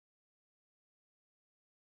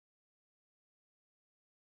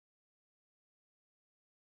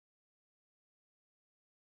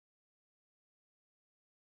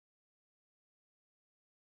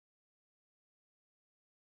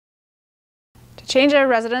change a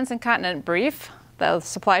residence incontinent brief, the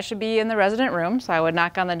supply should be in the resident room, so I would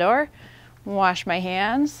knock on the door, wash my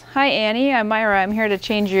hands. Hi Annie, I'm Myra. I'm here to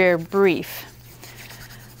change your brief.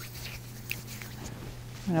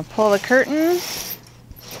 I'm going to pull the curtain.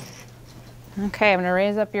 Okay, I'm going to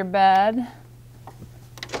raise up your bed.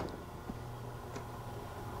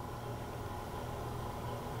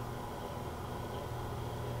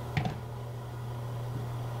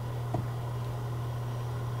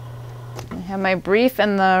 I have my brief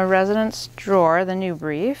in the residence drawer, the new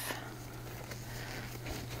brief.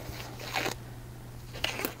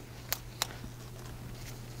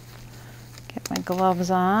 Get my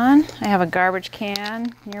gloves on. I have a garbage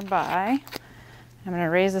can nearby. I'm going to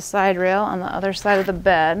raise the side rail on the other side of the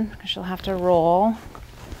bed because she'll have to roll.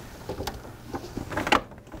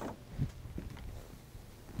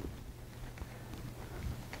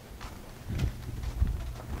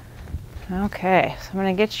 Okay, so I'm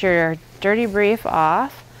going to get your dirty brief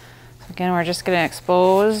off. So again, we're just going to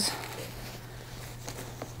expose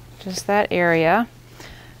just that area.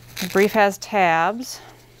 The brief has tabs.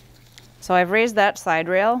 So I've raised that side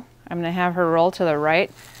rail. I'm going to have her roll to the right.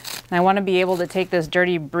 And I want to be able to take this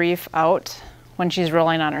dirty brief out when she's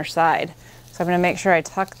rolling on her side. So I'm going to make sure I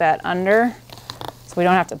tuck that under so we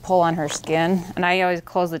don't have to pull on her skin. And I always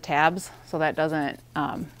close the tabs so that doesn't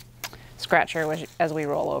scratch her as we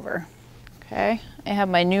roll over. Okay, I have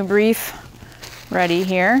my new brief ready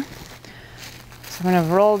here. So I'm going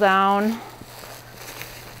to roll down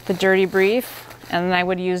the dirty brief, and then I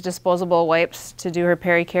would use disposable wipes to do her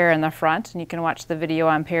peri-care in the front, and you can watch the video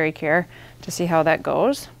on peri-care to see how that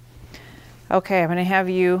goes. Okay, I'm going to have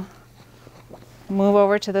you move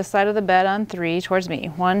over to the side of the bed on 3 towards me.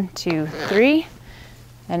 1, 2, 3.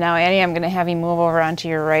 And now Annie, I'm going to have you move over onto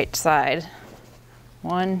your right side.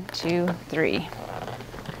 1, 2, 3.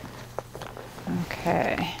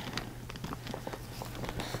 Okay.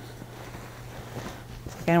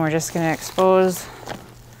 So again, we're just going to expose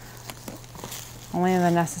only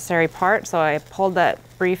the necessary part. So I pulled that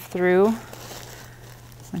brief through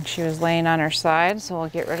when she was laying on her side. So we'll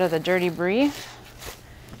get rid of the dirty brief.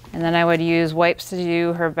 And then I would use wipes to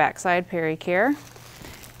do her backside peri-care.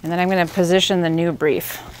 And then I'm going to position the new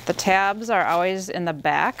brief. The tabs are always in the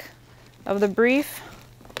back of the brief.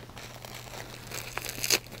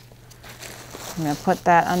 I'm going to put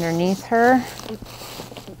that underneath her.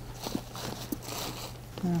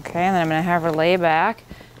 Okay, and then I'm going to have her lay back.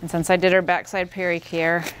 And since I did her backside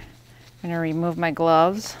peri-care, I'm going to remove my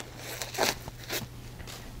gloves.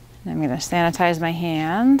 And I'm going to sanitize my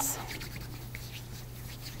hands.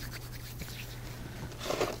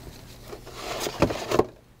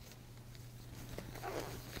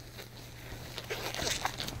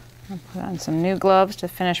 I'll put on some new gloves to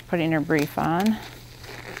finish putting her brief on.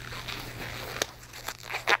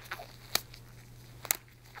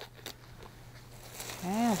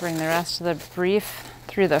 Bring the rest of the brief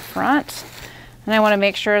through the front. And I want to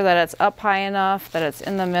make sure that it's up high enough, that it's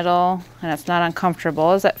in the middle, and it's not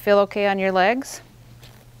uncomfortable. Does that feel okay on your legs?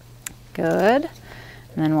 Good. And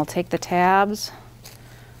then we'll take the tabs,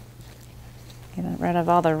 get rid of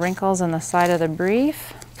all the wrinkles on the side of the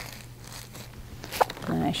brief.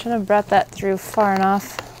 And I should have brought that through far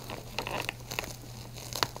enough.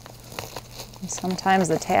 And sometimes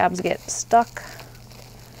the tabs get stuck.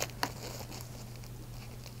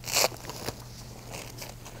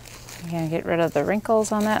 Again, get rid of the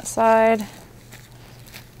wrinkles on that side.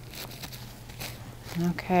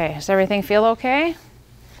 Okay, does everything feel okay?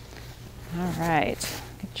 All right,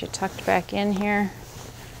 get you tucked back in here.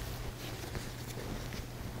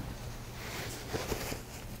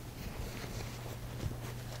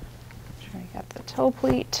 Make sure you got the toe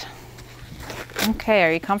pleat. Okay,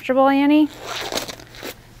 are you comfortable, Annie?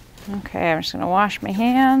 Okay, I'm just gonna wash my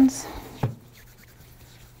hands.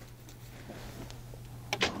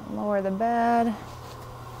 Lower the bed.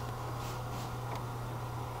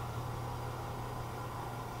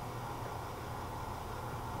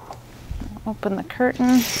 Open the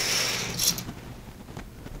curtain.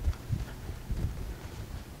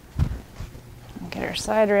 Get her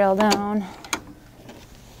side rail down.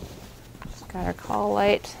 Just got her call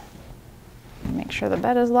light. Make sure the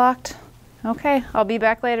bed is locked. Okay, I'll be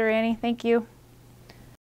back later, Annie. Thank you.